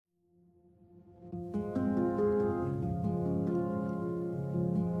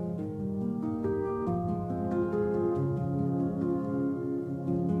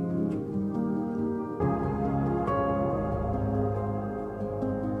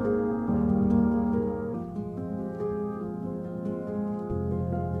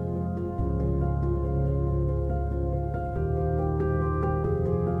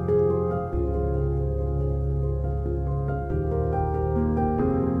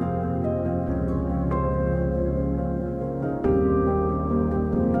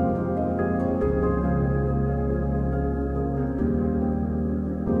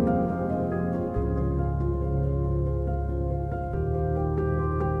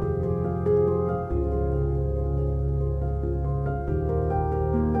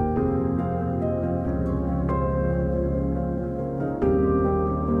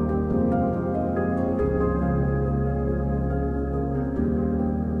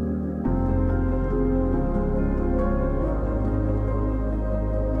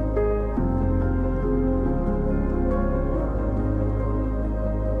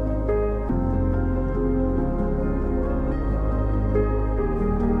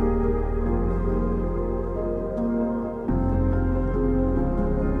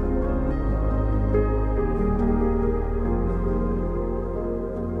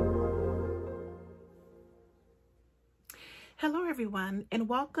everyone, and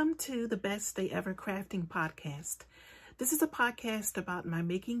welcome to the Best Day Ever Crafting Podcast. This is a podcast about my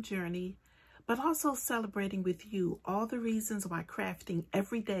making journey, but also celebrating with you all the reasons why crafting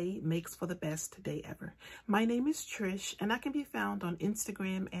every day makes for the best day ever. My name is Trish, and I can be found on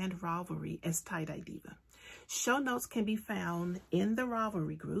Instagram and Ravelry as Tie-Dye Diva. Show notes can be found in the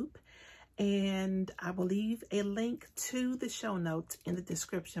Ravelry group, and I will leave a link to the show notes in the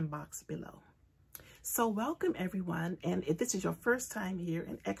description box below. So welcome everyone, and if this is your first time here,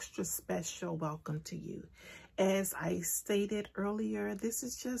 an extra special welcome to you. As I stated earlier, this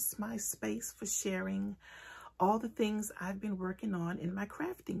is just my space for sharing all the things I've been working on in my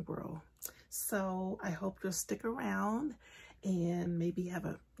crafting world. So I hope you'll stick around and maybe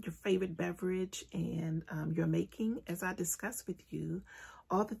have your favorite beverage and you're making as I discuss with you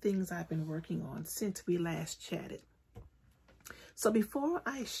all the things I've been working on since we last chatted. So before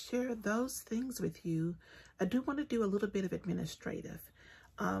I share those things with you, I do want to do a little bit of administrative.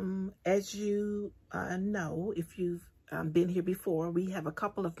 As you know, if you've been here before, we have a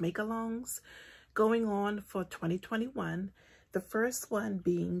couple of make-alongs going on for 2021. The first one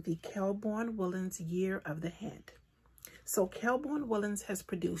being the Kelbourne Woolens Year of the Hat. So Kelbourne Woolens has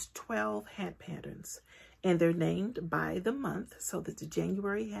produced 12 hat patterns, and they're named by the month. So there's the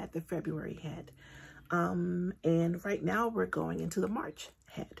January hat, the February hat. And right now we're going into the March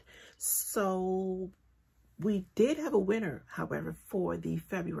hat. So we did have a winner, however, for the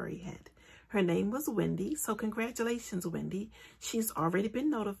February hat. Her name was Wendy. So congratulations, Wendy. She's already been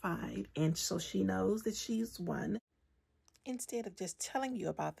notified, and so she knows that she's won. Instead of just telling you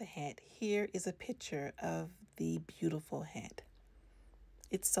about the hat, here is a picture of the beautiful hat.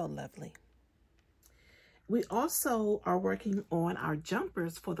 It's so lovely. We also are working on our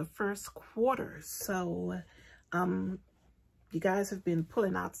jumpers for the first quarter. So you guys have been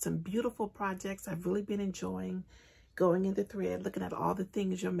pulling out some beautiful projects. I've really been enjoying going in the thread, looking at all the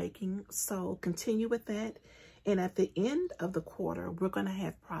things you're making. So continue with that. And at the end of the quarter, we're going to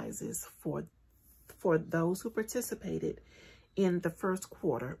have prizes for those who participated in the first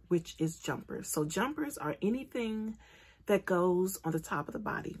quarter, which is jumpers. So jumpers are anything that goes on the top of the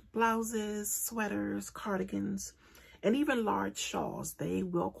body. Blouses, sweaters, cardigans, and even large shawls. They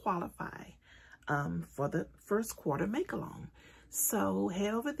will qualify for the first quarter make-along. So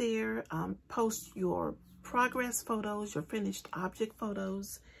head over there, post your progress photos, your finished object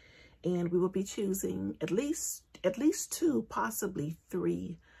photos, and we will be choosing at least 2, possibly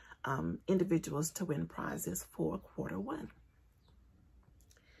 3 individuals to win prizes for quarter 1.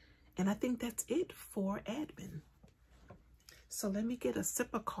 And I think that's it for admin. So let me get a sip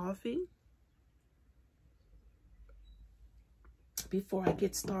of coffee before I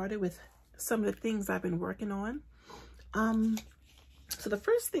get started with some of the things I've been working on. So the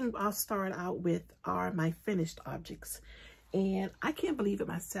first thing I'll start out with are my finished objects. And I can't believe it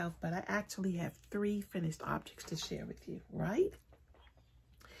myself, but I actually have 3 finished objects to share with you, right?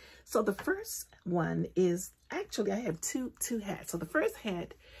 So the first one is, actually I have two hats. So the first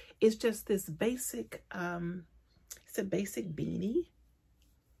hat is just this basic, it's a basic beanie.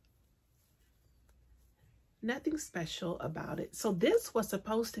 Nothing special about it. So this was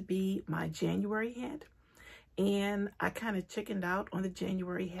supposed to be my January hat, and I kind of chickened out on the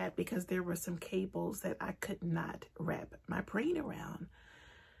January hat because there were some cables that I could not wrap my brain around.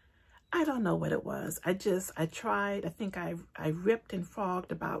 I don't know what it was. I tried. I think I ripped and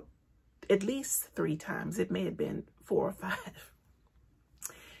frogged about at least 3 times. It may have been 4 or 5.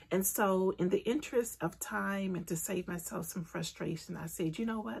 And so in the interest of time and to save myself some frustration, I said, you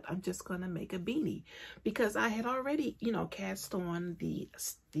know what, I'm just going to make a beanie, because I had already, cast on the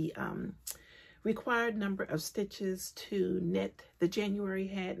required number of stitches to knit the January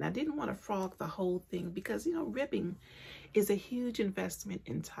hat. And I didn't want to frog the whole thing because, ribbing is a huge investment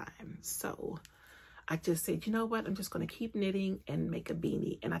in time. So I just said, you know what, I'm just going to keep knitting and make a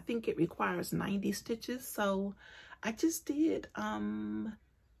beanie. And I think it requires 90 stitches. So I just did,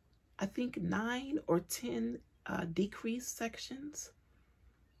 I think 9 or 10 decrease sections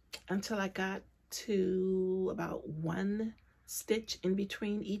until I got to about 1 stitch in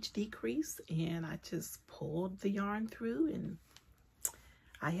between each decrease, and I just pulled the yarn through and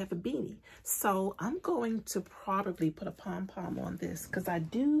I have a beanie. So I'm going to probably put a pom-pom on this because I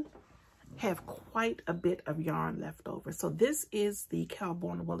do have quite a bit of yarn left over. So this is the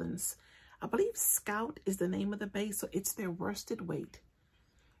Kelbourne Woolens, I believe Scout is the name of the base, so it's their worsted weight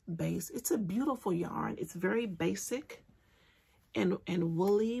base. It's a beautiful yarn. It's very basic and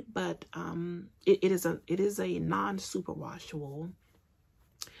woolly, but it is a non-superwash wool,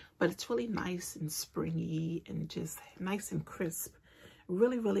 but it's really nice and springy and just nice and crisp.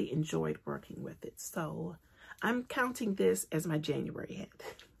 Really enjoyed working with it. So I'm counting this as my January hat.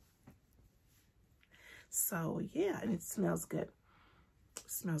 So yeah, and it smells good. It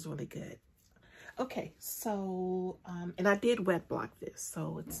smells really good. Okay, so, and I did wet block this.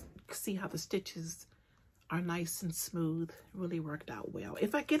 So it's, see how the stitches are nice and smooth. Really worked out well.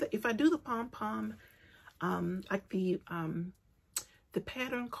 If I do the pom-pom, like the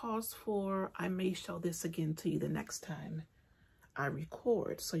pattern calls for, I may show this again to you the next time I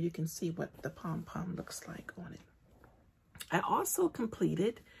record so you can see what the pom-pom looks like on it. I also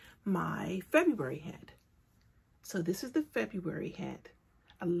completed my February hat. So this is the February hat.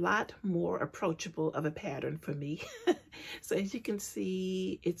 A lot more approachable of a pattern for me. So as you can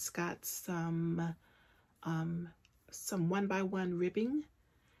see, it's got some 1x1 ribbing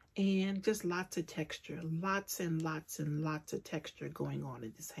and just lots of texture, lots and lots and lots of texture going on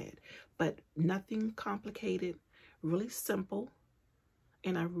in this hat, but nothing complicated, really simple,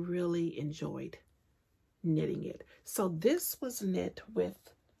 and I really enjoyed knitting it. So this was knit with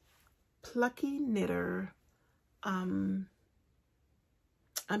Plucky Knitter.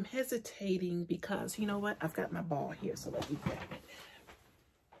 I'm hesitating because, you know what, I've got my ball here, so let me grab it.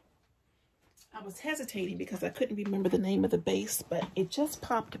 I was hesitating because I couldn't remember the name of the base, but it just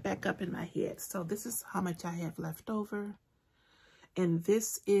popped back up in my head. So this is how much I have left over. And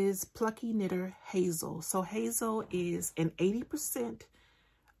this is Plucky Knitter Hazel. So Hazel is an 80%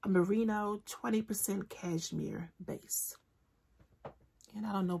 merino, 20% cashmere base. And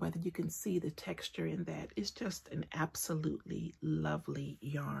I don't know whether you can see the texture in that. It's just an absolutely lovely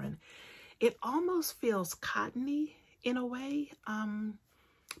yarn. It almost feels cottony in a way,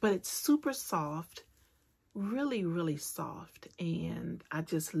 but it's super soft, really, really soft. And I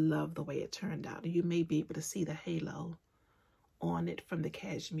just love the way it turned out. You may be able to see the halo on it from the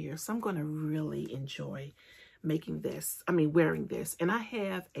cashmere. So I'm going to really enjoy making this, wearing this. And I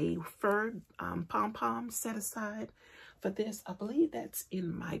have a fur pom-pom set aside for this. I believe that's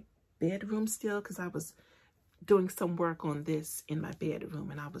in my bedroom still because I was doing some work on this in my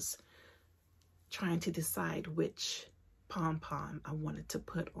bedroom and I was trying to decide which pom-pom I wanted to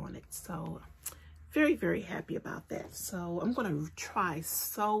put on it. So very, very happy about that. So I'm going to try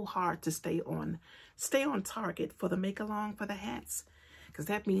so hard to stay on target for the make-along for the hats, because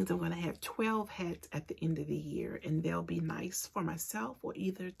that means I'm going to have 12 hats at the end of the year, and they'll be nice for myself or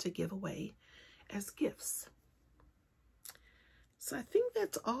either to give away as gifts. So I think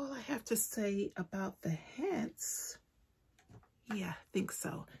that's all I have to say about the hats. Yeah, I think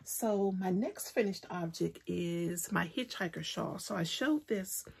so. So my next finished object is my hitchhiker shawl. So I showed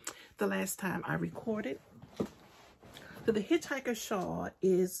this the last time I recorded. So the hitchhiker shawl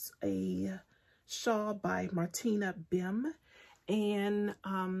is a shawl by Martina Bim. And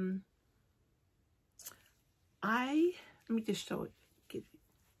let me just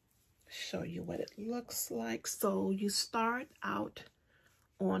show you what it looks like. So you start out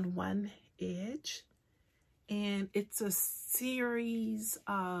on one edge, and it's a series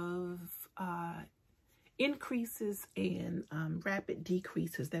of increases and rapid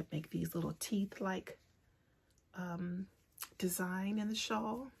decreases that make these little teeth-like design in the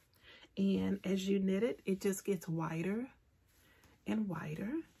shawl. And as you knit it, it just gets wider and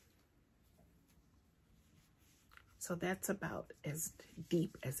wider. So that's about as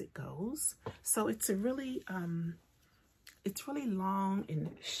deep as it goes. So it's a really, it's really long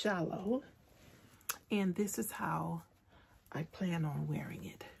and shallow. And this is how I plan on wearing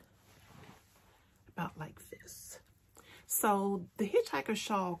it. About like this. So the hitchhiker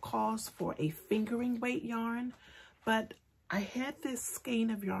shawl calls for a fingering weight yarn, but I had this skein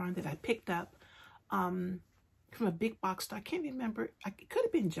of yarn that I picked up from a big box store. I can't remember. It could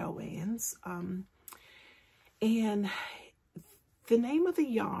have been Joann's. And the name of the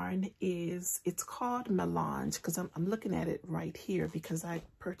yarn it's called Melange, because I'm looking at it right here because I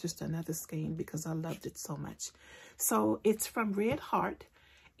purchased another skein because I loved it so much. So it's from Red Heart.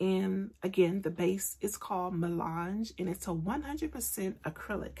 And again, the base is called Melange, and it's a 100%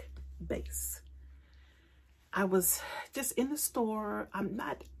 acrylic base. I was just in the store. I'm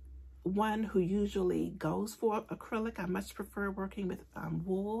not one who usually goes for acrylic. I much prefer working with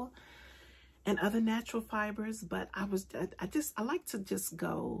wool and other natural fibers, but I like to just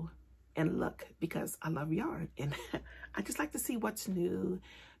go and look because I love yarn, and I just like to see what's new,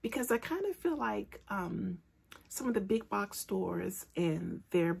 because I kind of feel like some of the big box stores and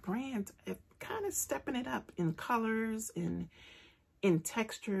their brands are kind of stepping it up in colors and in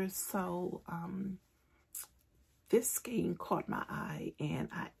textures. So this skein caught my eye, and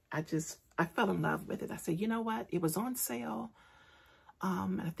I fell in love with it. I said, you know what? It was on sale.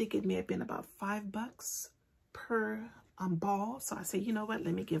 And I think it may have been about $5 per ball. So I said, you know what?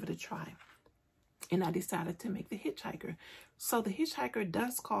 Let me give it a try. and I decided to make the Hitchhiker. So the Hitchhiker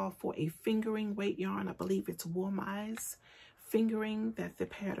does call for a fingering weight yarn. I believe it's Wool-Mize fingering that the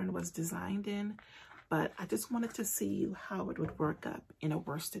pattern was designed in, but I just wanted to see how it would work up in a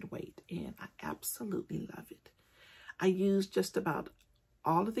worsted weight, and I absolutely love it. I used just about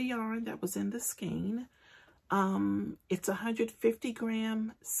all of the yarn that was in the skein. It's a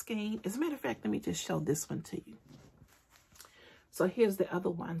 150-gram skein. As a matter of fact, let me just show this one to you. So here's the other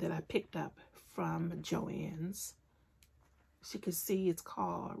one that I picked up from Joann's. As you can see, it's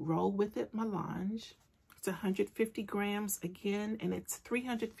called Roll With It Melange. It's 150 grams again, and it's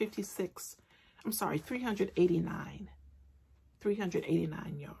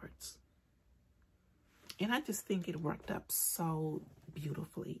 389 yards. And I just think it worked up so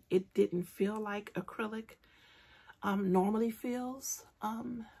beautifully. It didn't feel like acrylic normally feels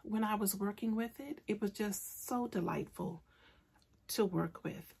when I was working with it. It was just so delightful to work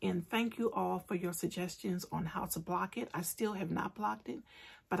with. And thank you all for your suggestions on how to block it. I still have not blocked it,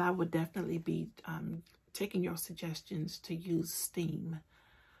 but I would definitely be taking your suggestions to use steam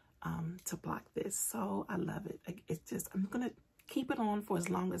to block this. So I love it. It's just, I'm gonna keep it on for as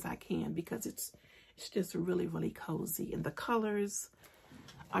long as I can because it's just really, really cozy, and the colors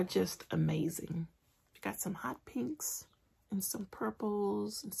are just amazing. You got some hot pinks and some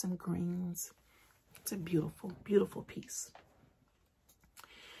purples and some greens. It's a beautiful, beautiful piece.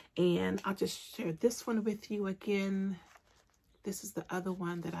 And I'll just share this one with you again. This is the other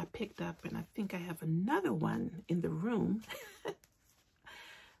one that I picked up, and I think I have another one in the room.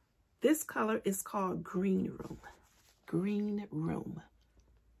 This color is called Green Room. Green Room.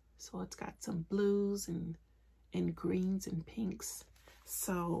 So it's got some blues and greens and pinks.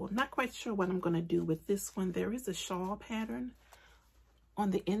 So I'm not quite sure what I'm going to do with this one. There is a shawl pattern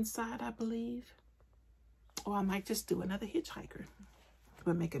on the inside, I believe. Or I might just do another Hitchhiker. It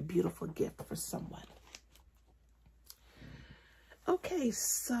would make a beautiful gift for someone. Okay,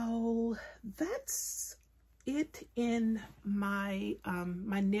 so that's it in my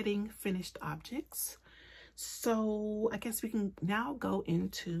my knitting finished objects. So I guess we can now go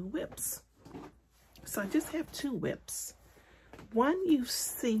into whips. So I just have two whips. One you've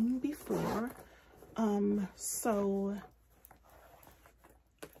seen before. So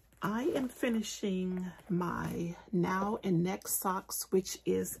I am finishing my Now and Next socks, which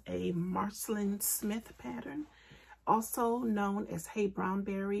is a Marcelin Smith pattern, also known as Hey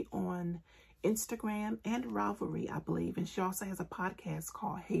Brownberry on Instagram and Ravelry, I believe. And she also has a podcast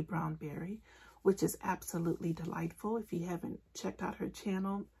called Hey Brownberry, which is absolutely delightful. If you haven't checked out her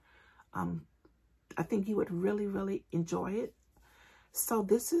channel, I think you would really, really enjoy it. So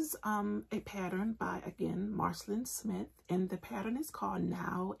this is a pattern by, again, Marcelin Smith, and the pattern is called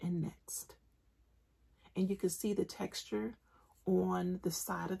Now and Next. And you can see the texture on the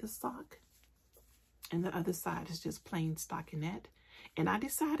side of the sock, and the other side is just plain stockinette. And I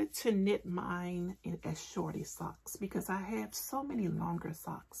decided to knit mine as shorty socks because I have so many longer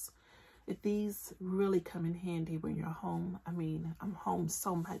socks. These really come in handy when you're home. I mean, I'm home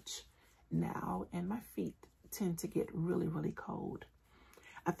so much now, and my feet tend to get really, really cold.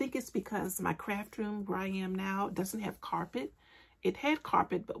 I think it's because my craft room where I am now doesn't have carpet. It had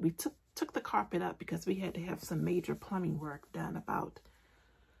carpet, but we took the carpet up because we had to have some major plumbing work done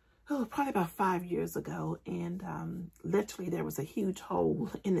probably about 5 years ago. And literally there was a huge hole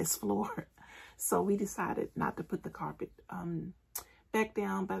in this floor. So we decided not to put the carpet back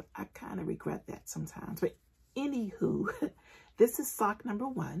down, but I kind of regret that sometimes. But anywho, this is sock number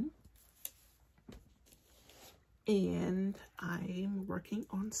 1. And I'm working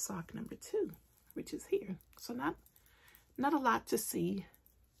on sock number 2, which is here. So not a lot to see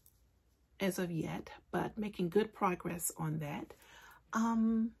as of yet, but making good progress on that.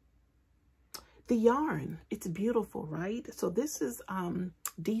 The yarn, it's beautiful, right? So this is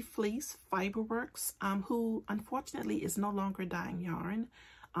D-Fleece Fiberworks, who unfortunately is no longer dyeing yarn.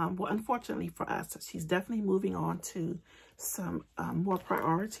 Well, unfortunately for us, she's definitely moving on to some more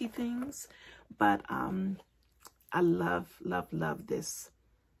priority things. But I love, love, love this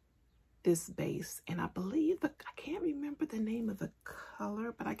base. And I believe, I can't remember the name of the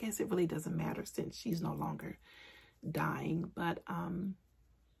color, but I guess it really doesn't matter since she's no longer dyeing. But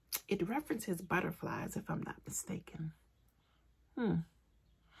it references butterflies, if I'm not mistaken. And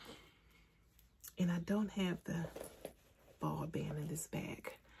I don't have the ball band in this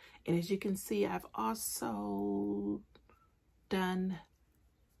bag. And as you can see, I've also done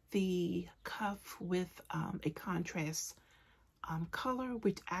the cuff with a contrast color,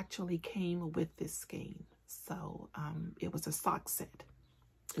 which actually came with this skein. So it was a sock set,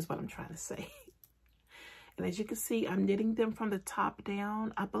 is what I'm trying to say. And as you can see, I'm knitting them from the top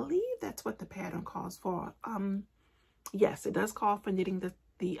down. I believe that's what the pattern calls for. Yes, it does call for knitting the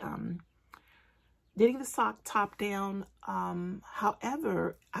sock top down.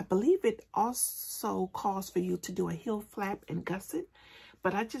 However, I believe it also calls for you to do a heel flap and gusset,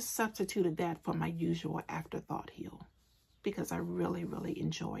 but I just substituted that for my usual afterthought heel because I really, really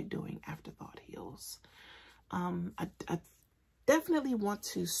enjoy doing afterthought heels. I definitely want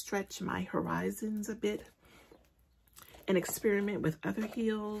to stretch my horizons a bit and experiment with other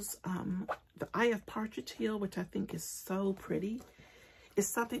heels. The Eye of Partridge heel, which I think is so pretty, is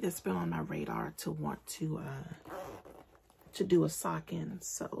something that's been on my radar to want to do a sock in.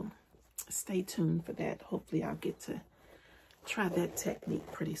 So stay tuned for that. Hopefully I'll get to try that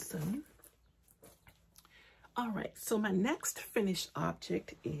technique pretty soon. All right, so my next finished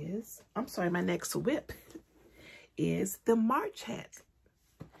object is, my next whip is the March hat.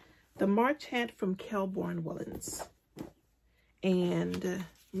 The March hat from Kelbourne Woolens. And let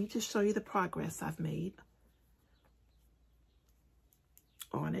me just show you the progress I've made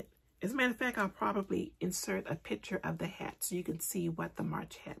on it. As a matter of fact, I'll probably insert a picture of the hat so you can see what the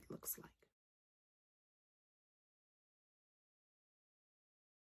March hat looks like.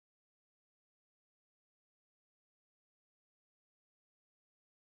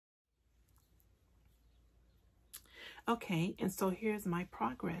 Okay, and so here's my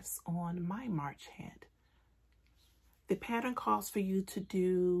progress on my March hat. The pattern calls for you to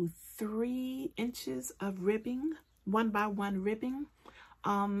do 3 inches of ribbing, 1 by 1 ribbing,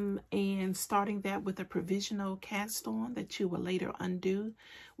 and starting that with a provisional cast on that you will later undo,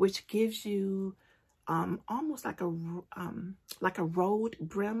 which gives you almost like a rolled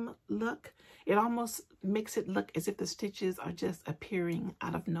brim look. It almost makes it look as if the stitches are just appearing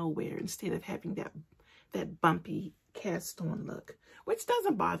out of nowhere instead of having that bumpy cast on look, which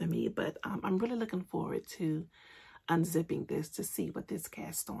doesn't bother me, but I'm really looking forward to unzipping this to see what this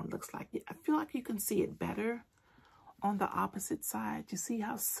cast on looks like. I feel like you can see it better on the opposite side. You see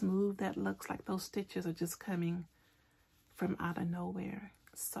how smooth that looks, like those stitches are just coming from out of nowhere.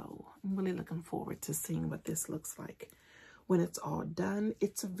 So I'm really looking forward to seeing what this looks like when it's all done.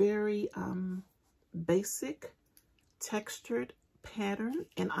 It's a very basic textured pattern,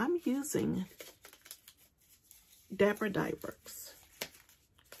 and I'm using Deborah Dye Works.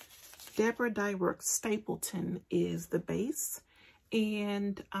 Deborah Dye Works Stapleton is the base,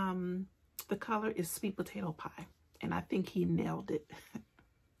 and the color is Sweet Potato Pie, and I think he nailed it.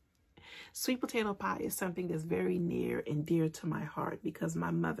 Sweet potato pie is something that's very near and dear to my heart because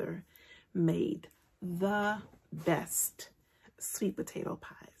my mother made the best sweet potato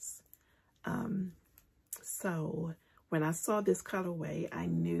pies. So when I saw this colorway, I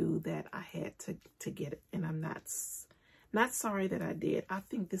knew that I had to get it, and I'm not sorry that I did. I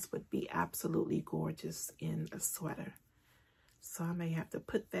think this would be absolutely gorgeous in a sweater. So I may have to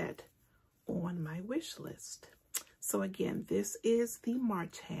put that on my wish list. So again, this is the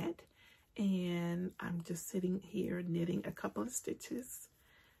March hat, and I'm just sitting here knitting a couple of stitches,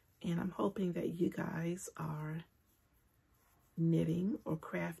 and I'm hoping that you guys are knitting or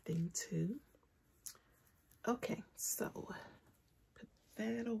crafting too. Okay, so put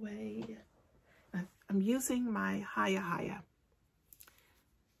that away. I'm using my Hiya.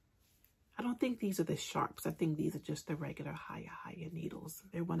 I don't think these are the sharps. I think these are just the regular Hiya needles.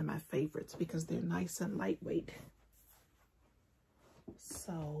 They're one of my favorites because they're nice and lightweight.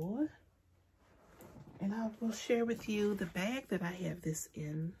 So, and I will share with you the bag that I have this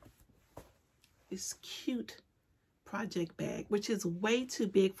in. This cute project bag, which is way too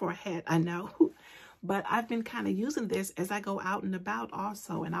big for a hat, I know. But I've been kind of using this as I go out and about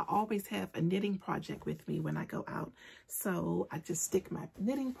also. And I always have a knitting project with me when I go out. So I just stick my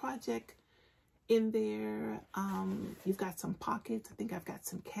knitting project in there. You've got some pockets. I think I've got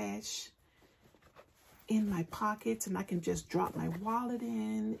some cash in my pockets, and I can just drop my wallet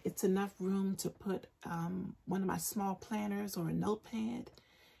in. It's enough room to put one of my small planners or a notepad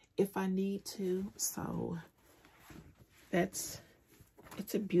if I need to. So it's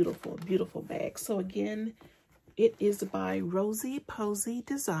a beautiful, beautiful bag. So again, it is by Rosie Posey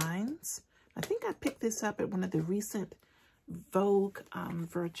Designs. I think I picked this up at one of the recent Vogue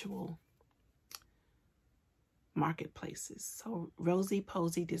virtual marketplaces. So Rosie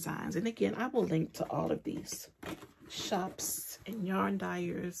Posey Designs. And again, I will link to all of these shops and yarn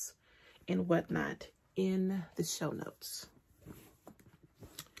dyers and whatnot in the show notes.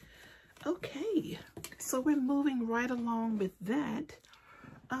 Okay, so we're moving right along with that.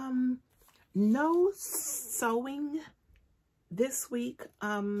 No sewing this week.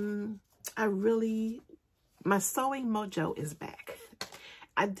 My sewing mojo is back.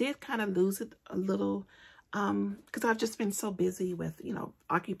 I did kind of lose it a little because I've just been so busy with,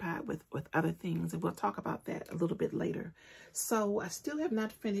 occupied with other things, and we'll talk about that a little bit later. So I still have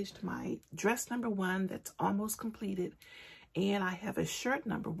not finished my dress number 1 that's almost completed, and I have a shirt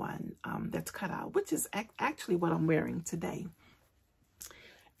number 1 that's cut out, which is actually what I'm wearing today.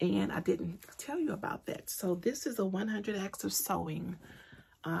 And I didn't tell you about that. So this is a 100 Acts of Sewing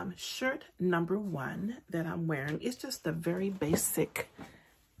shirt number 1 that I'm wearing. It's just a very basic,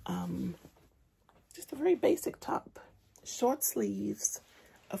 top, short sleeves.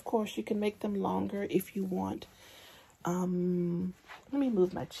 Of course, you can make them longer if you want. Let me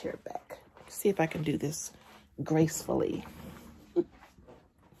move my chair back. See if I can do this gracefully.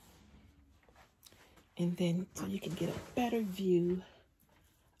 And then so you can get a better view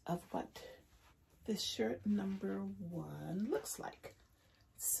of what this shirt number 1 looks like.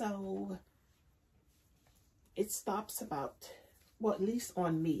 So it stops about, well, at least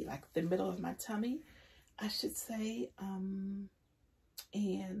on me, like the middle of my tummy, I should say. And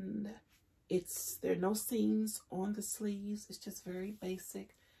there are no seams on the sleeves. It's just very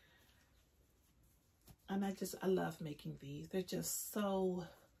basic. And I love making these. They're just so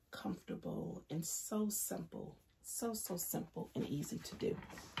comfortable and so simple. So simple and easy to do.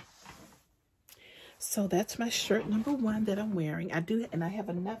 So that's my shirt number 1 that I'm wearing. And I have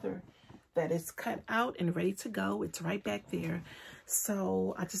another that is cut out and ready to go. It's right back there.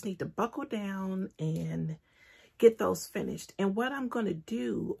 So I just need to buckle down and get those finished. And what I'm going to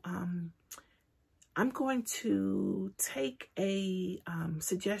do, I'm going to take a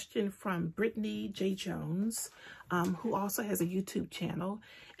suggestion from Brittany J. Jones, who also has a YouTube channel,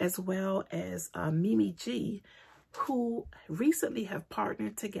 as well as Mimi G, who recently have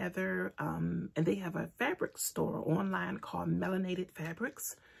partnered together, and they have a fabric store online called Melanated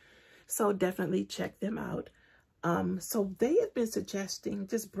Fabrics. So definitely check them out. So they have been suggesting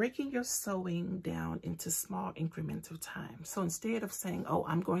just breaking your sewing down into small increments of time. So instead of saying, oh,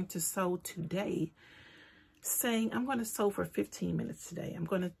 I'm going to sew today, saying I'm going to sew for 15 minutes today. I'm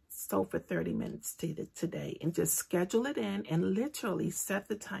going to sew for 30 minutes today, and just schedule it in and literally set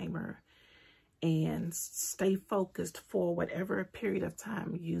the timer and stay focused for whatever period of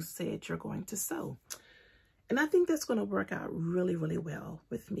time you said you're going to sew. And I think that's going to work out really, really well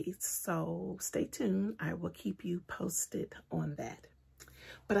with me. So stay tuned. I will keep you posted on that.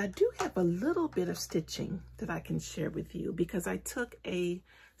 But I do have a little bit of stitching that I can share with you because I took a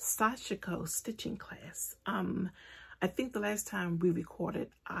Sashiko stitching class. I think the last time we recorded,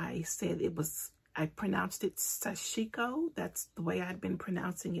 I said I pronounced it Sashiko. That's the way I'd been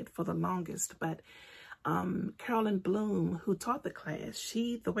pronouncing it for the longest. But Carolyn Bloom, who taught the class,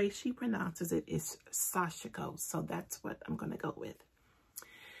 the way she pronounces it is Sashiko. So that's what I'm going to go with.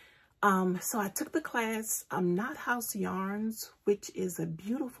 So I took the class, Knot House Yarns, which is a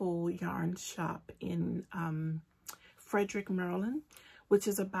beautiful yarn shop in Frederick, Maryland, which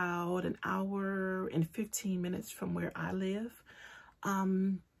is about an hour and 15 minutes from where I live.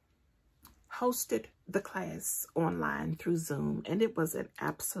 Hosted the class online through Zoom, and it was an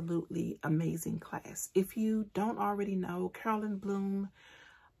absolutely amazing class. If you don't already know Carolyn Bloom,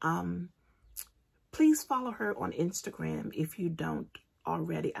 please follow her on Instagram if you don't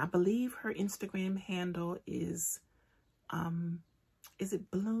already. I believe her Instagram handle is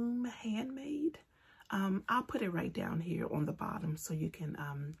it Bloom Handmade? I'll put it right down here on the bottom so you can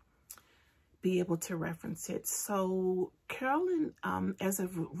be able to reference it. So Carolyn, as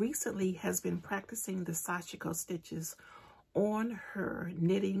of recently, has been practicing the Sashiko stitches on her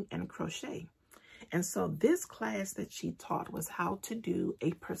knitting and crochet. And so this class that she taught was how to do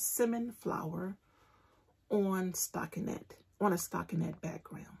a persimmon flower on a stockinette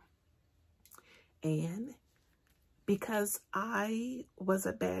background. And because I was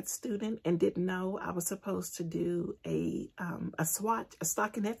a bad student and didn't know I was supposed to do a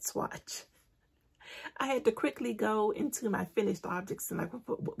stockinette swatch, I had to quickly go into my finished objects and like,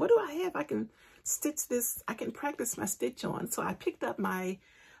 what do I have? I can stitch this. I can practice my stitch on. So I picked up my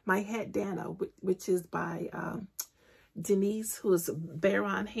Hatdana, which is by Denise, who is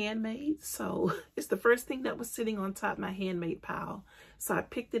Baron Handmade. So it's the first thing that was sitting on top of my handmade pile. So I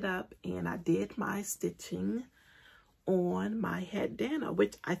picked it up and I did my stitching on my Hatdana,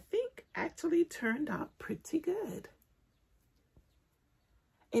 which I think actually turned out pretty good.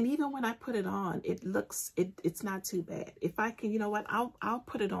 And even when I put it on, it's not too bad. If I can, you know what, I'll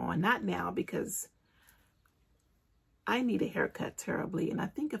put it on, not now because I need a haircut terribly. And I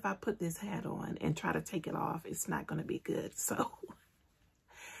think if I put this hat on and try to take it off, it's not going to be good. So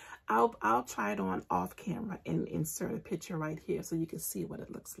I'll try it on off camera and insert a picture right here so you can see what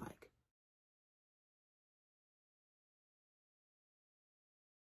it looks like.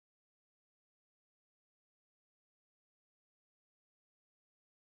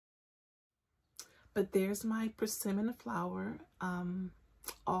 But there's my persimmon flower,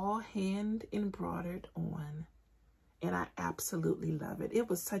 all hand embroidered on. And I absolutely love it. It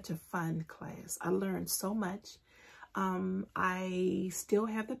was such a fun class. I learned so much. I still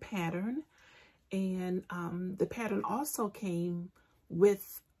have the pattern, and the pattern also came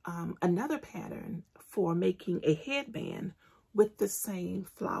with another pattern for making a headband with the same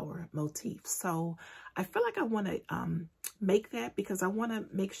flower motif. So I feel like I want to make that because I want to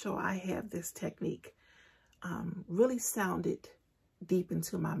make sure I have this technique really sounded deep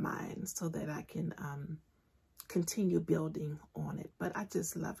into my mind so that I can continue building on it. But I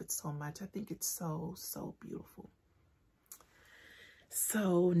just love it so much. I think it's so, so beautiful.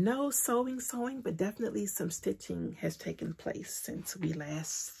 So no sewing, but definitely some stitching has taken place since we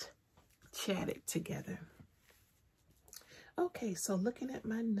last chatted together. Okay, so looking at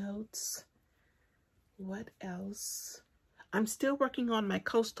my notes, what else? I'm still working on my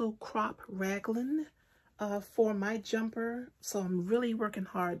coastal crop raglan for my jumper. So I'm really working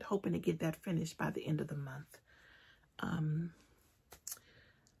hard, hoping to get that finished by the end of the month.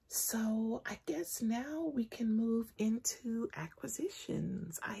 So I guess now we can move into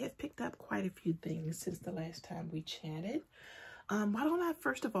acquisitions. I have picked up quite a few things since the last time we chatted. Why don't I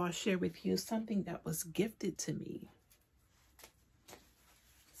first of all share with you something that was gifted to me.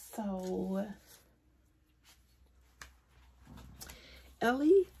 So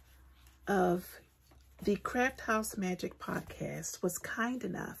Ellie of the Craft House Magic podcast was kind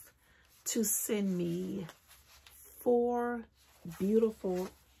enough to send me 4 beautiful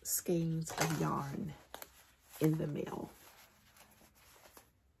skeins of yarn in the mail.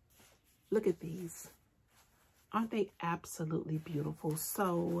 Look at these. Aren't they absolutely beautiful?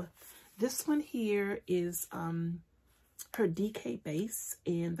 So this one here is her DK base,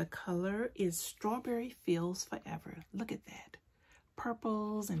 and the color is Strawberry Fields Forever. Look at that.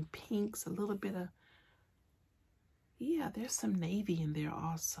 Purples and pinks, a little bit of, yeah, there's some navy in there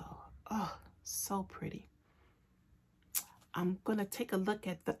also. Oh, so pretty. I'm going to take a look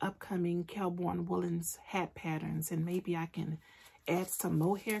at the upcoming Kelbourne Woolens hat patterns, and maybe I can add some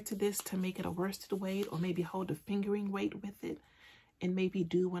mohair to this to make it a worsted weight, or maybe hold a fingering weight with it, and maybe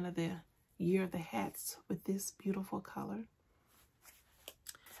do one of the Year of the Hats with this beautiful color.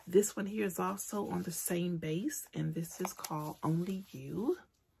 This one here is also on the same base, and this is called Only You.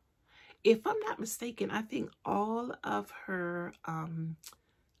 If I'm not mistaken, I think all of her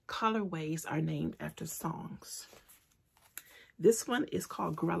colorways are named after songs. This one is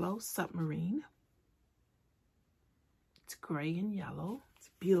called Grello Submarine. It's gray and yellow. It's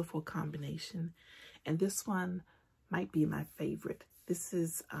a beautiful combination. And this one might be my favorite. This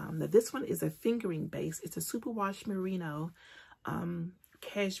is this one is a fingering base. It's a superwash merino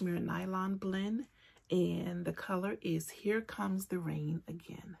cashmere nylon blend, and the color is Here Comes the Rain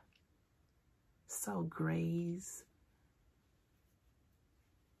Again. So grays,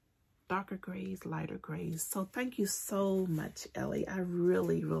 darker grays, lighter grays. So thank you so much, Ellie. I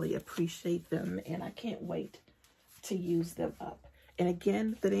really, really appreciate them, and I can't wait to use them up. And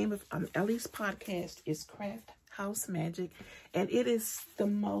again, the name of Ellie's podcast is Craft House Magic, and it is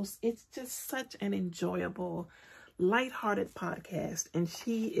it's just such an enjoyable, lighthearted podcast, and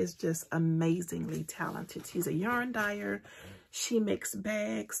she is just amazingly talented. She's a yarn dyer. She makes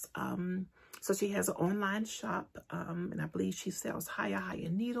bags. So she has an online shop, and I believe she sells Haya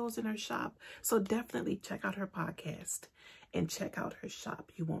needles in her shop. So definitely check out her podcast and check out her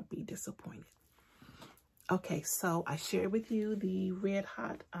shop. You won't be disappointed. Okay, so I shared with you the Red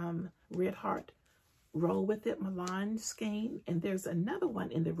Heart Roll With It Milan skein, and there's another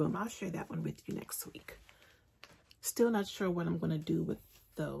one in the room. I'll share that one with you next week. Still not sure what I'm going to do with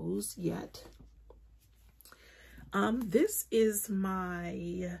those yet. This is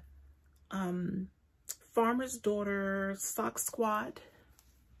my Farmer's Daughter Sock Squad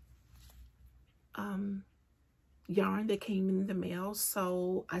yarn that came in the mail.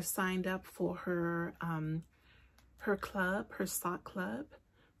 So I signed up for her club, her sock club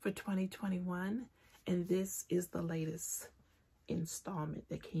for 2021, and this is the latest installment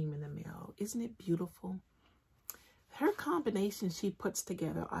that came in the mail. Isn't it beautiful? Her combinations she puts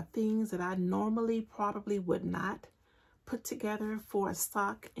together are things that I normally probably would not put together for a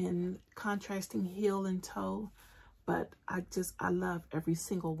sock in contrasting heel and toe, but I love every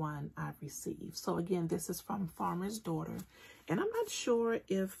single one I've received. So again, this is from Farmer's Daughter, and I'm not sure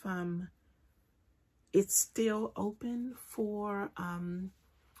if it's still open for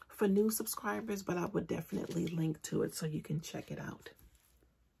new subscribers, but I would definitely link to it so you can check it out.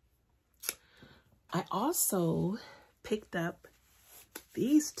 I also picked up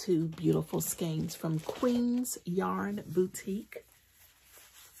these 2 beautiful skeins from Queen's Yarn Boutique.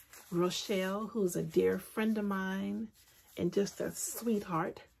 Rochelle, who's a dear friend of mine and just a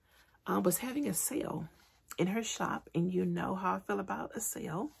sweetheart, was having a sale in her shop, and you know how I feel about a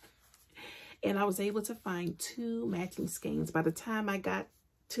sale. And I was able to find 2 matching skeins. By the time I got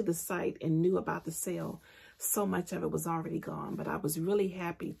to the site and knew about the sale, so much of it was already gone. But I was really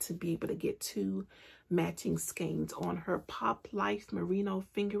happy to be able to get 2 matching skeins on her Pop Life Merino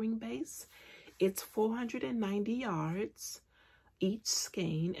fingering base. It's 490 yards each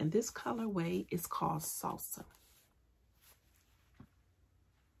skein, and this colorway is called Salsa.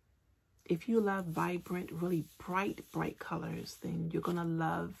 If you love vibrant, really bright colors, then you're going to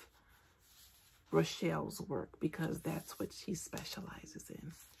love Rochelle's work, because that's what she specializes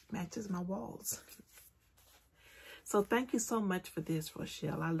in. Matches my walls. So thank you so much for this,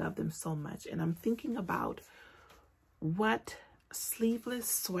 Rochelle. I love them so much. And I'm thinking about what sleeveless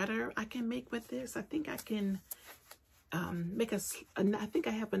sweater I can make with this. I think I can make I think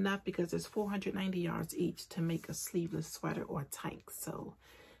I have enough, because there's 490 yards each, to make a sleeveless sweater or tights. So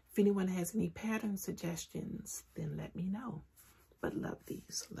if anyone has any pattern suggestions, then let me know. But love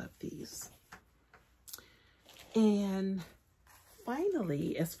these, love these. And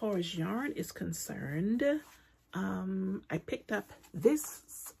finally, as far as yarn is concerned, I picked up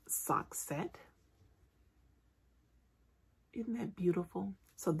this sock set. Isn't that beautiful?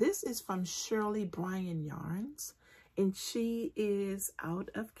 So this is from Shirley Bryan Yarns, and she is out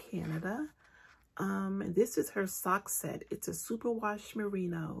of Canada. And this is her sock set. It's a superwash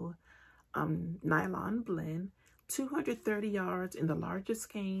merino nylon blend, 230 yards in the larger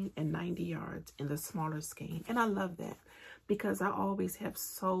skein and 90 yards in the smaller skein. And I love that, because I always have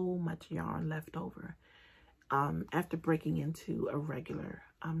so much yarn left over after breaking into a regular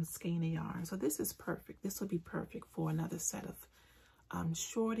skein of yarn. So this is perfect. This would be perfect for another set of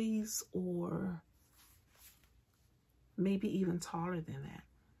shorties, or maybe even taller than that.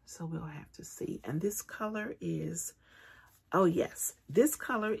 So we'll have to see. And this color is, oh yes, this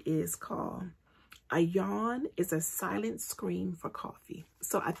color is called A Yawn is a Silent Scream for Coffee.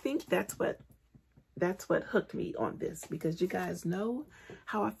 So I think that's what hooked me on this, because you guys know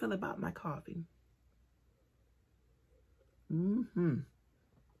how I feel about my coffee.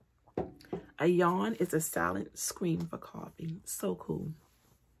 A yawn is a silent scream for coffee. So cool.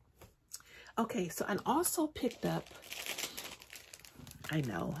 Okay, so I also picked up, I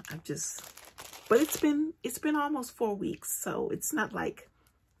know, but it's been almost 4 weeks, so it's not like,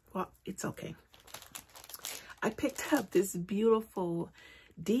 well, it's okay. I picked up this beautiful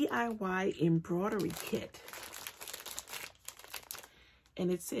DIY embroidery kit, and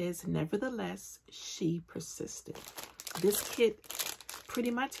it says, "Nevertheless, she persisted." This kit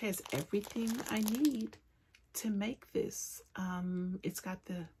pretty much has everything I need to make this. It's got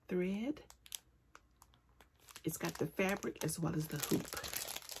the thread, it's got the fabric, as well as the hoop.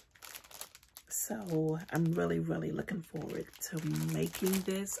 So I'm really, really looking forward to making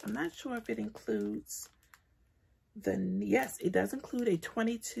this. I'm not sure if it includes yes, it does include a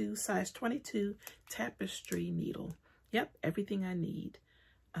size 22 tapestry needle. Yep, everything I need.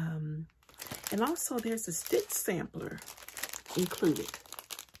 And also there's a stitch sampler included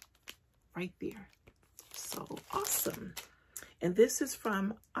right there. So awesome. And this is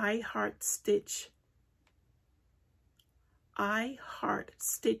from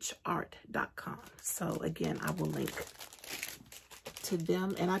iHeartStitchArt.com. So again, I will link to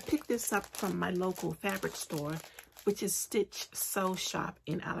them. And I picked this up from my local fabric store, which is Stitch Sew Shop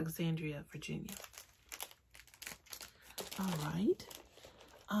in Alexandria, Virginia. All right.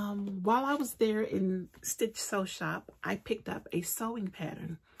 While I was there in Stitch Sew Shop, I picked up a sewing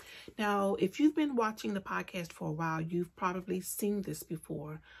pattern. Now, if you've been watching the podcast for a while, you've probably seen this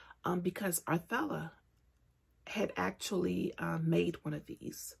before, because Arthella had actually made one of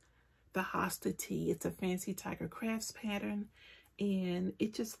these, the Hosta Tee. It's a Fancy Tiger Crafts pattern, and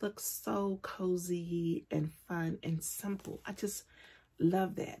it just looks so cozy and fun and simple. I just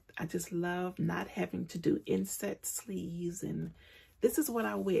love that. I just love not having to do inset sleeves, and this is what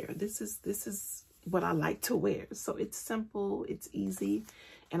I wear. This is what I like to wear. So it's simple, it's easy,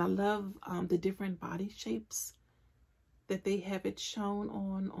 and I love the different body shapes that they have it shown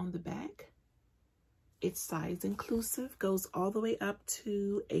on the back. It's size inclusive, goes all the way up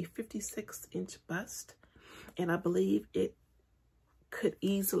to a 56-inch bust, and I believe it could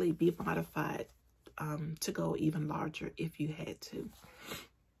easily be modified to go even larger if you had to.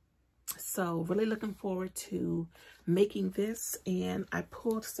 So really looking forward to making this, and I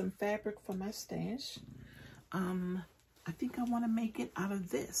pulled some fabric from my stash. I think I want to make it out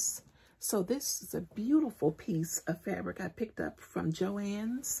of this. So this is a beautiful piece of fabric I picked up from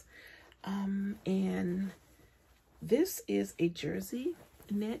Joann's, and this is a jersey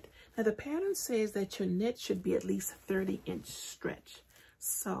knit. Now the pattern says that your knit should be at least 30-inch stretch.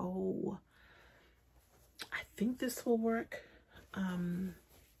 So I think this will work. I'm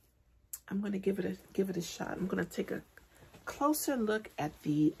going to give it a shot. I'm going to take a closer look at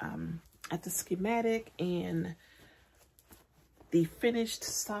the schematic and the finished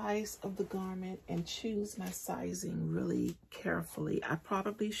size of the garment and choose my sizing really carefully. I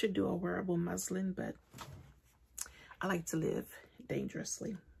probably should do a wearable muslin, but I like to live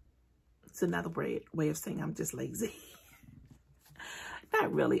dangerously. It's another way of saying I'm just lazy.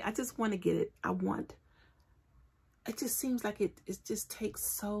 Not really. I just want to get it. It just seems like it just takes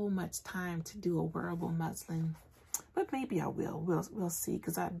so much time to do a wearable muslin. But maybe I will. We'll see,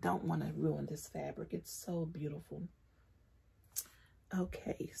 because I don't want to ruin this fabric. It's so beautiful.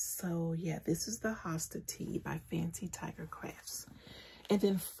 Okay, so yeah, this is the Hosta Tee by Fancy Tiger Crafts. And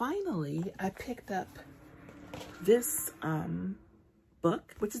then finally, I picked up this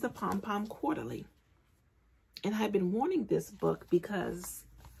book, which is the Pom Pom Quarterly. And I've been wanting this book because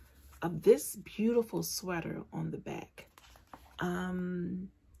of this beautiful sweater on the back.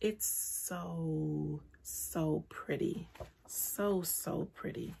 It's so pretty. So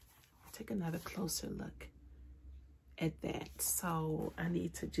pretty. Take another closer look at that. So I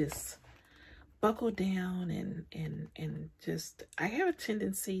need to just buckle down and just, I have a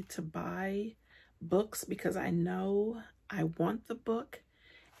tendency to buy books because I know I want the book,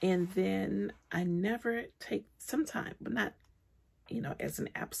 and then I never take some time, but not, you know, as an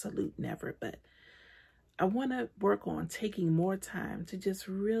absolute never, but I want to work on taking more time to just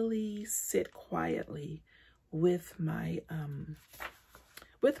really sit quietly with my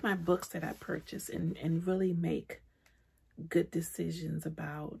books that I purchase and really make good decisions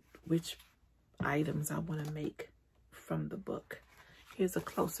about which items I want to make from the book. Here's a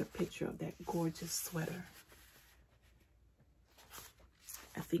closer picture of that gorgeous sweater.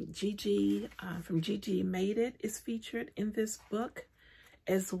 I think Gigi from Gigi Made It is featured in this book,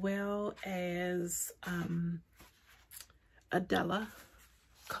 as well as Adela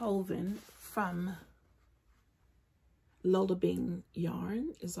Colvin from Lola Bing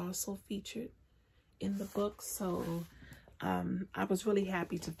Yarn is also featured in the book. So I was really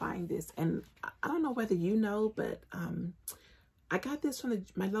happy to find this. And I don't know whether you know, but I got this from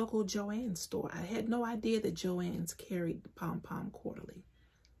my local Joann's store. I had no idea that Joann's carried the Pom Pom Quarterly.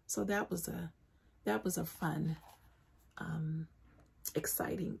 So that was a fun,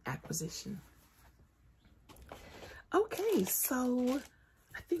 exciting acquisition. Okay, so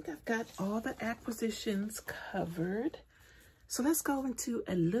I think I've got all the acquisitions covered. So let's go into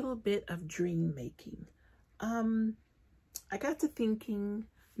a little bit of dream making. I got to thinking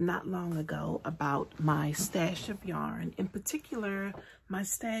not long ago about my stash of yarn, in particular, my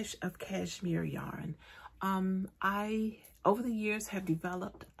stash of cashmere yarn. I, over the years, have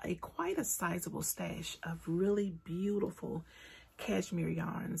developed quite a sizable stash of really beautiful cashmere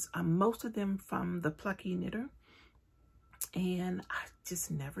yarns, most of them from the Plucky Knitter, and I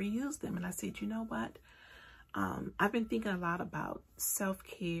just never used them. And I said, you know what? I've been thinking a lot about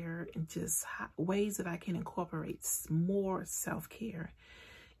self-care and just ways that I can incorporate more self-care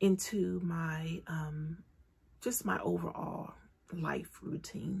into my, just my overall life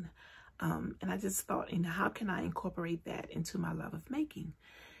routine. And I just thought, you know, how can I incorporate that into my love of making?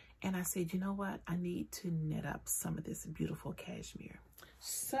 And I said, you know what? I need to knit up some of this beautiful cashmere.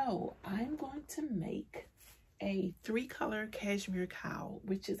 So I'm going to make a 3-color cashmere cowl,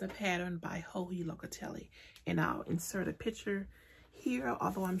 which is a pattern by Joji Locatelli. And I'll insert a picture here,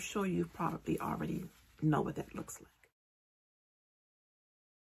 although I'm sure you probably already know what that looks like.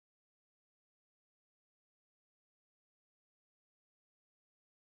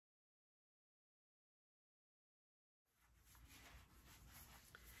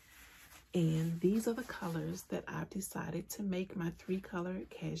 And these are the colors that I've decided to make my 3-color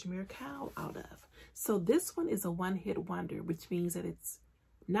cashmere cowl out of. So this one is a one-hit wonder, which means that it's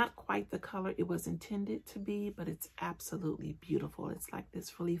not quite the color it was intended to be, but it's absolutely beautiful. It's like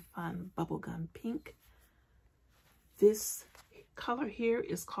this really fun bubblegum pink. This color here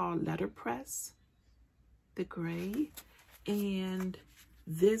is called Letterpress, the gray. And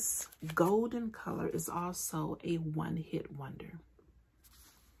this golden color is also a one-hit wonder.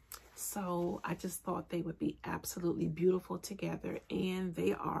 So I just thought they would be absolutely beautiful together, and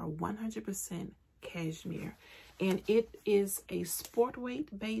they are 100% cashmere, and it is a sport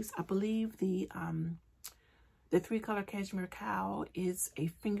weight base. I believe the 3-color cashmere cowl is a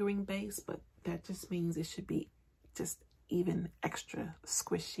fingering base, but that just means it should be just even extra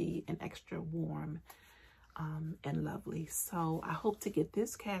squishy and extra warm and lovely. So I hope to get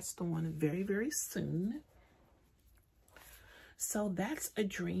this cast on very, very soon. So that's a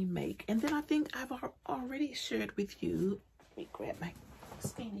dream make. And then I think I've already shared with you, let me grab my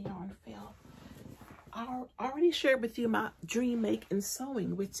skein yarn fill. I already shared with you my dream make in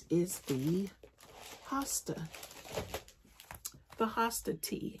sewing, which is the Hosta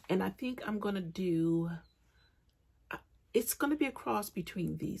tee. And I think I'm going to do, it's going to be a cross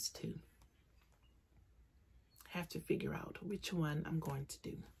between these two. Have to figure out which one I'm going to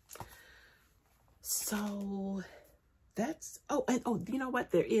do. So that's, you know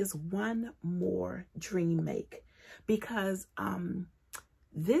what? There is one more dream make, because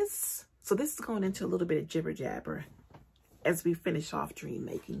this is going into a little bit of jibber jabber as we finish off dream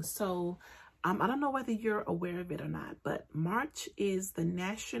making. So I don't know whether you're aware of it or not, but March is the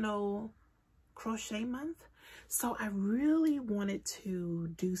National Crochet Month. So I really wanted to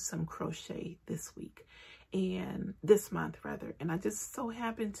do some crochet this week, and this month rather. And I just so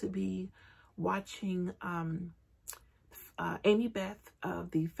happened to be watching Amy Beth of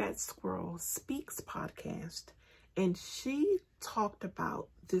the Fat Squirrel Speaks podcast, and she talked about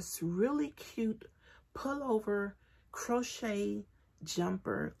this really cute pullover crochet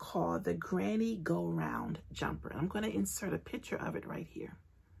jumper called the Granny Go Round jumper. I'm going to insert a picture of it right here.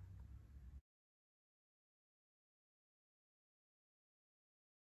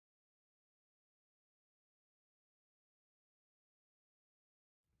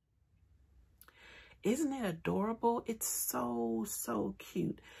 Isn't it adorable? It's so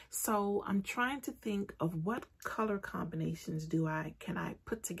cute. So I'm trying to think of what color combinations can I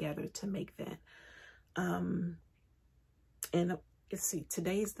put together to make that. And let's see,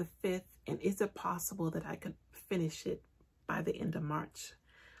 today's the 5th, and is it possible that I could finish it by the end of March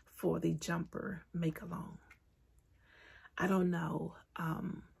for the jumper make along? I don't know.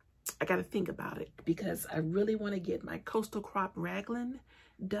 I got to think about it, because I really want to get my coastal crop raglan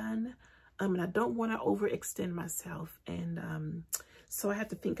done. And I don't want to overextend myself. And so I have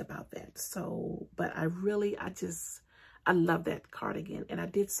to think about that. So, but I love that cardigan. And I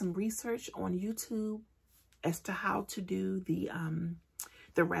did some research on YouTube as to how to do the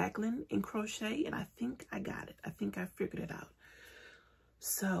raglan in crochet. And I think I got it. I think I figured it out.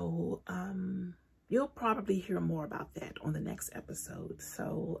 So you'll probably hear more about that on the next episode.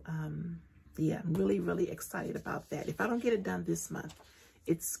 So yeah, I'm really excited about that. If I don't get it done this month,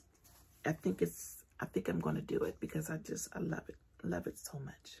 I think I'm going to do it, because I love it so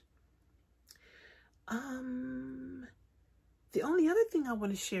much. The only other thing I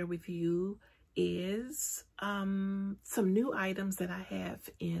want to share with you is some new items that I have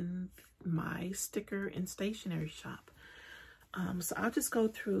in my sticker and stationery shop. So I'll just go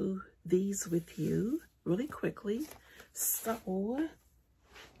through these with you really quickly. So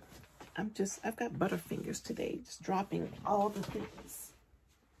I've got butterfingers today, just dropping all the things.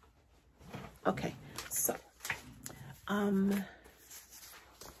 Okay, so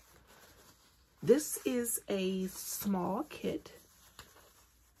this is a small kit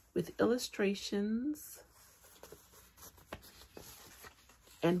with illustrations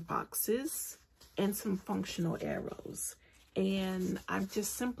and boxes and some functional arrows. And I've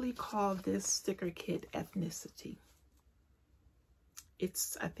just simply called this sticker kit Ethnicity.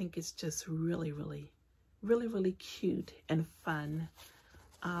 I think it's just really cute and fun.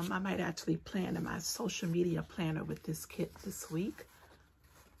 I might actually plan in my social media planner with this kit this week.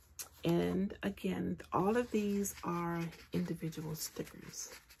 And again, all of these are individual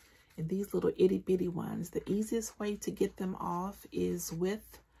stickers. And these little itty bitty ones, the easiest way to get them off is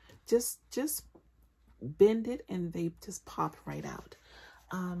with just bend it and they just pop right out.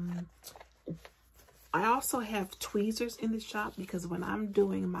 I also have tweezers in the shop, because when I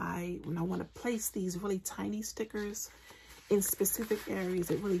want to place these really tiny stickers in specific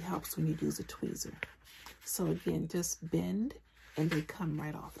areas, it really helps when you use a tweezer. So again, just bend and they come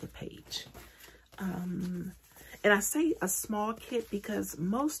right off the page. And I say a small kit because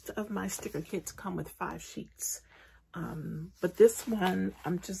most of my sticker kits come with 5 sheets. But this one,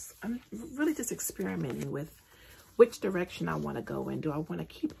 I'm really just experimenting with which direction I want to go in. Do I want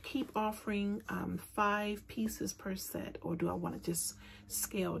to keep offering 5 pieces per set, or do I want to just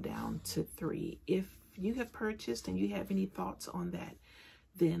scale down to 3? If you have purchased and you have any thoughts on that,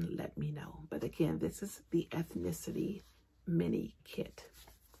 then let me know. But again, this is the Ethnicity mini kit.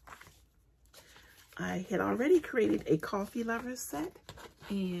 I had already created a coffee lovers set,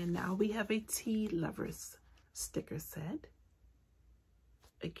 and now we have a tea lovers sticker set.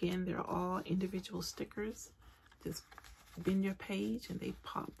 Again, they're all individual stickers. Just bend your page and they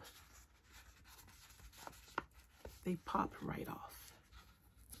pop. They pop right off.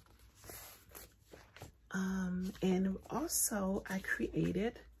 And also I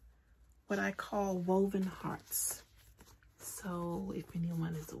created what I call woven hearts So if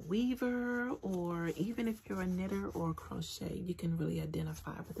anyone is a weaver, or even if you're a knitter or crochet, you can really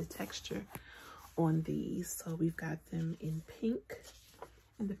identify with the texture on these. So we've got them in pink,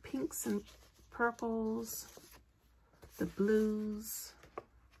 and the pinks and purples, the blues,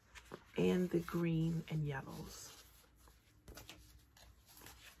 and the green and yellows.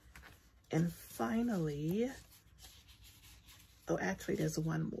 And finally, oh, actually there's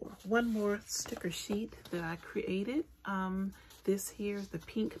one more sticker sheet that I created. This here is the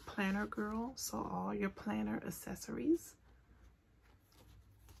pink planner girl, so all your planner accessories.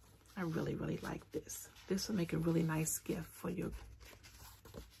 I really like this. This will make a really nice gift for your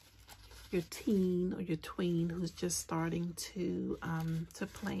teen or your tween who's just starting to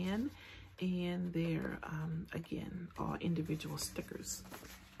plan, and they're again all individual stickers.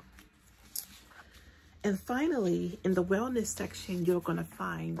 And finally, in the wellness section, you're going to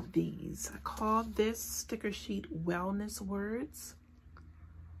find these. I call this sticker sheet Wellness Words.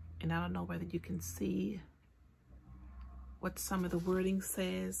 And I don't know whether you can see what some of the wording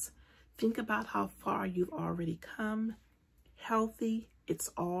says. Think about how far you've already come. Healthy, it's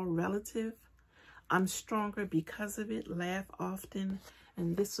all relative. I'm stronger because of it. Laugh often.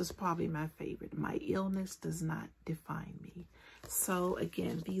 And this is probably my favorite. My illness does not define me. So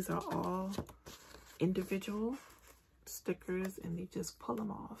again, these are all individual stickers, and you just pull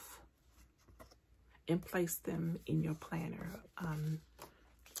them off and place them in your planner.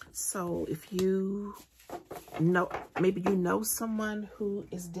 So if you know, maybe you know someone who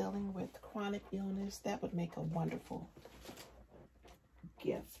is dealing with chronic illness, that would make a wonderful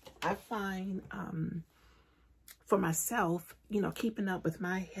gift. I find for myself, you know, keeping up with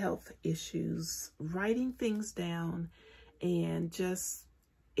my health issues, writing things down, and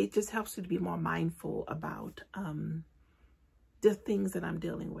it just helps you to be more mindful about the things that I'm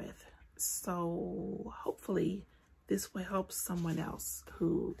dealing with. So hopefully this will help someone else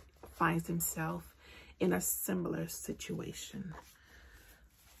who finds himself in a similar situation.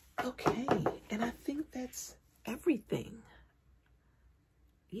 Okay, and I think that's everything.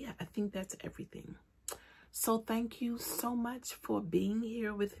 Yeah, I think that's everything. So thank you so much for being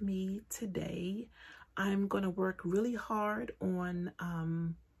here with me today. I'm going to work really hard on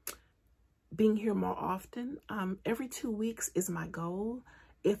being here more often. Every 2 weeks is my goal.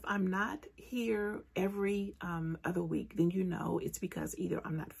 If I'm not here every other week, then you know it's because either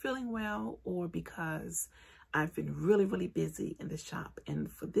I'm not feeling well or because I've been really busy in the shop.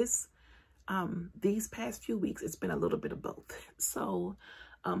 And for this, these past few weeks, it's been a little bit of both. So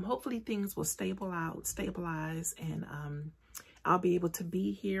hopefully things will stabilize, and I'll be able to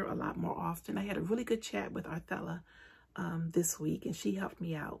be here a lot more often. I had a really good chat with Arthella this week, and she helped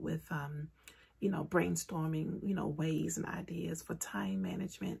me out with you know, brainstorming, you know, ways and ideas for time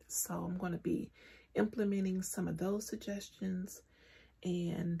management. So I'm going to be implementing some of those suggestions,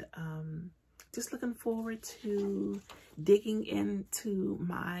 and just looking forward to digging into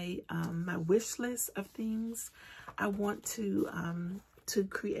my my wish list of things I want to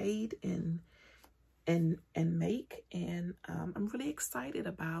create and make, and I'm really excited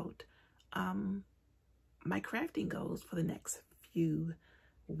about my crafting goals for the next few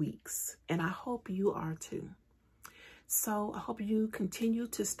weeks, and I hope you are too. So I hope you continue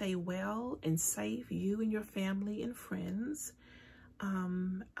to stay well and safe, you and your family and friends.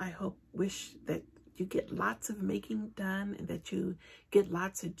 I wish that you get lots of making done, and that you get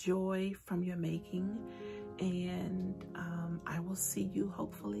lots of joy from your making. And I will see you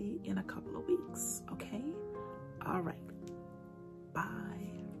hopefully in a couple of weeks. Okay? All right. Bye.